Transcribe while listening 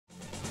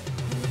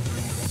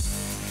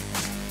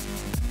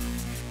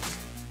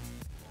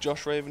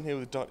Josh Raven here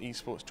with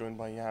Esports, joined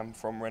by Yaman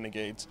from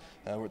Renegades.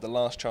 We're at the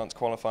last chance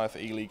qualifier for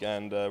E-League,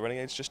 and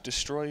Renegades just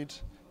destroyed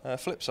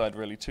Flipside,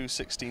 really. 2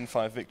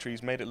 16-5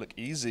 victories, made it look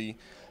easy.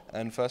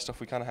 And first off,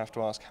 we kind of have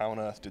to ask, how on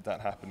earth did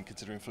that happen,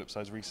 considering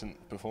Flipside's recent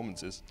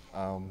performances?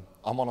 I'm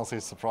honestly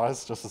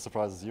surprised, just as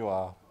surprised as you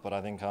are. But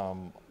I think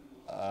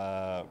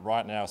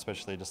right now,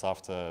 especially just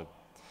after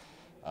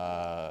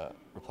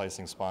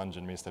replacing Sponge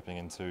and me stepping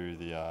into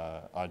the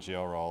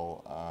IGL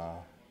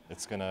role,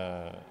 it's going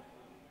to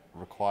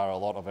require a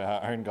lot of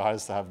our own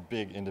guys to have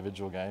big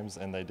individual games,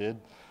 and they did.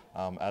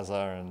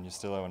 Azza and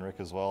Justilo and Rick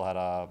as well had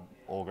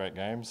all great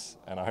games,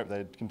 and I hope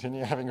they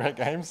continue having great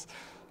games.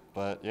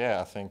 But yeah,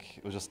 I think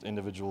it was just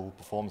individual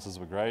performances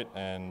were great,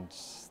 and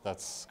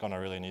that's going to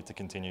really need to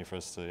continue for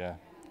us to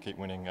keep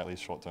winning, at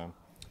least short term.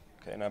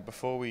 Okay, now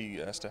before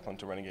we step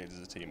onto Renegades as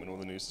a team and all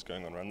the news that's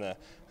going on around there,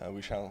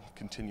 we shall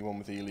continue on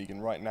with the E-League,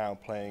 and right now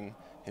playing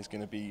is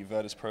going to be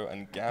Virtus Pro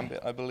and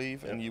Gambit, I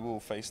believe, and you will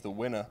face the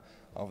winner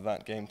of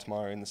that game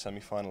tomorrow in the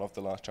semi-final of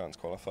the last chance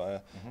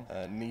qualifier.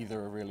 Neither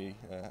are really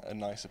a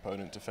nice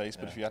opponent to face,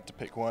 but if you had to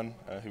pick one,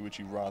 who would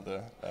you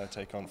rather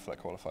take on for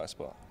that qualifier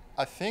spot?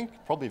 I think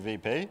probably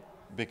VP,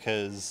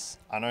 because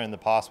I know in the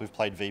past we've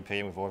played VP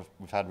and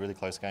we've had really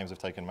close games, we've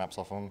taken maps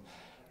off them.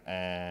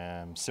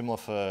 Similar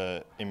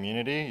for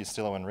Immunity,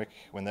 Justilo and Rick,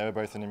 when they were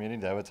both in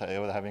Immunity, they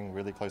were having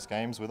really close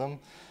games with them.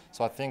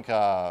 So I think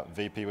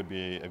VP would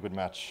be a good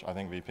match. I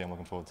think VP, I'm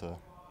looking forward to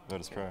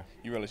Virtus Pro.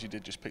 You realise you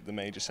did just pick the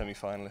major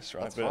semi-finalists,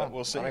 right? That's but fine.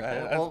 we'll see.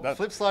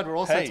 Flipside, we're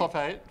also top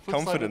 8.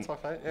 Confident.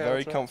 Top 8. Yeah,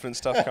 very confident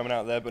stuff coming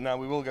out there. But now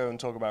we will go and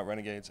talk about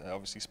Renegades.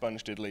 Obviously,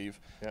 Sponge did leave.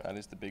 That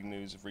is the big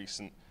news of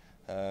recent.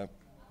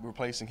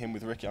 Replacing him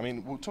with Ricky. I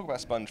mean, we'll talk about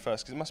Sponge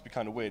first, because it must be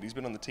kind of weird. He's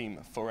been on the team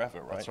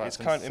forever, right? That's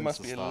right. It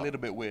must be a little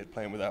bit weird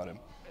playing without him.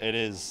 It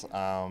is.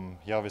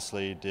 He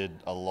obviously did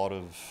a lot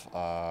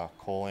of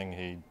calling.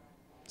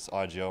 His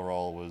IGL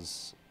role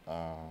was,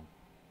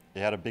 he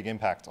had a big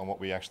impact on what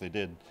we actually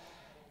did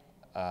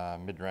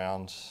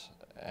mid-round.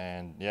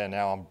 And yeah,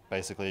 now I'm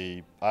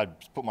basically, I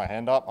put my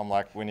hand up. I'm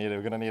like, we're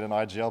going to need an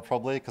IGL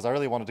probably, because I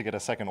really wanted to get a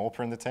second AWPer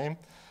in the team.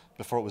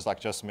 Before it was like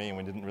just me, and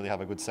we didn't really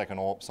have a good second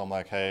AWP, so I'm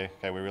like, hey,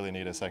 we really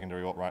need a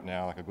secondary AWP right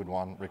now, like a good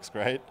one. Rick's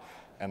great,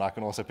 and I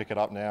can also pick it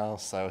up now.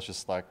 So it's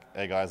just like,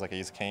 hey guys, like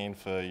he's keen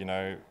for, you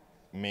know,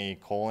 me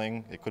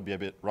calling. It could be a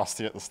bit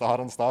rusty at the start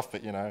and stuff,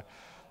 but you know,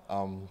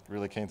 I'm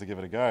really keen to give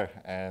it a go.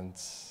 And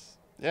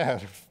yeah,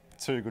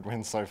 2 good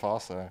wins so far.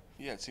 So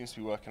yeah, it seems to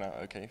be working out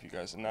okay for you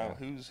guys. And now,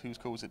 whose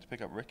call was it to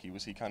pick up Ricky?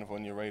 Was he kind of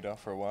on your radar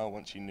for a while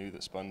once you knew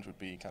that Sponge would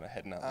be kind of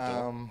heading out the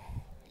door?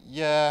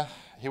 Yeah,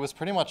 he was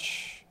pretty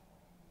much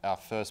our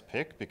first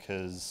pick,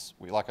 because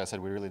like I said,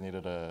 we really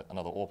needed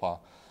another AWPer,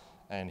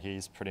 and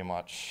he's pretty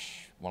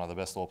much one of the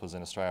best AWPers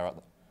in Australia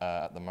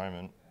at the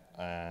moment.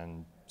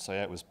 And so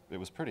yeah, it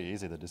was pretty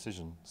easy, the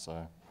decision.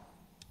 So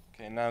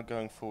okay, now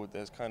going forward,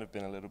 there's kind of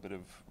been a little bit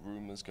of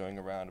rumours going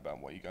around about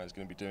what you guys are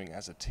going to be doing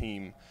as a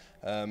team.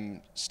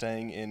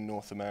 Staying in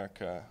North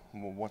America,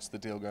 what's the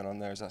deal going on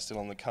there? Is that still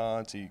on the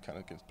cards? Are you kind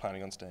of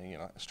planning on staying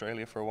in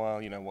Australia for a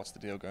while? You know, what's the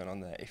deal going on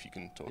there, if you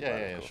can talk about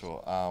it? Yeah,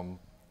 sure.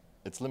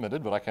 It's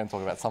limited, but I can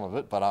talk about some of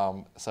it.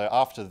 But so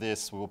after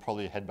this, we will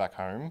probably head back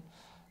home.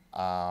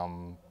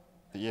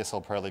 The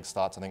ESL Pro League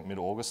starts, I think,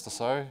 mid-August or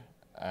so.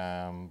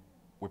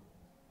 We're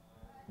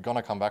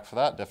gonna come back for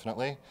that,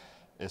 definitely.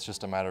 It's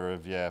just a matter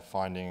of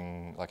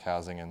finding like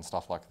housing and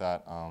stuff like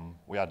that.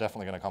 We are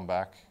definitely gonna come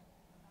back.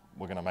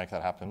 We're gonna make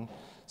that happen.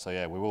 So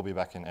yeah, we will be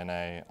back in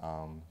NA.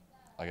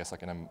 I guess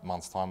like in a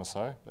month's time or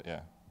so. But yeah.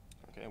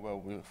 Okay, well,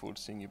 we look forward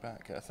to seeing you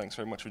back. Thanks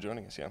very much for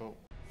joining us, yeah. Cool.